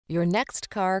Your next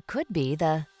car could be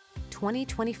the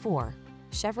 2024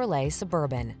 Chevrolet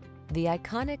Suburban. The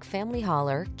iconic family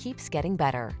hauler keeps getting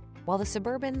better. While the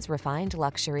Suburban's refined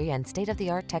luxury and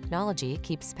state-of-the-art technology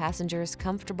keeps passengers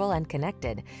comfortable and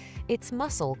connected, its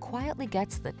muscle quietly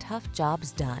gets the tough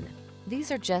jobs done.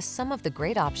 These are just some of the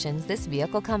great options this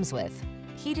vehicle comes with: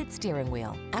 heated steering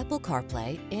wheel, Apple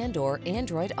CarPlay and/or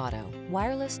Android Auto,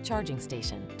 wireless charging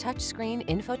station, touchscreen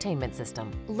infotainment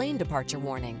system, lane departure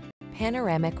warning,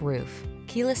 panoramic roof,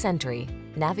 keyless entry,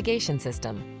 navigation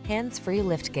system, hands-free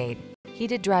liftgate,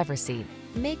 heated driver's seat.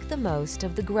 Make the most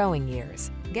of the growing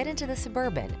years. Get into the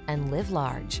Suburban and live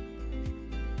large.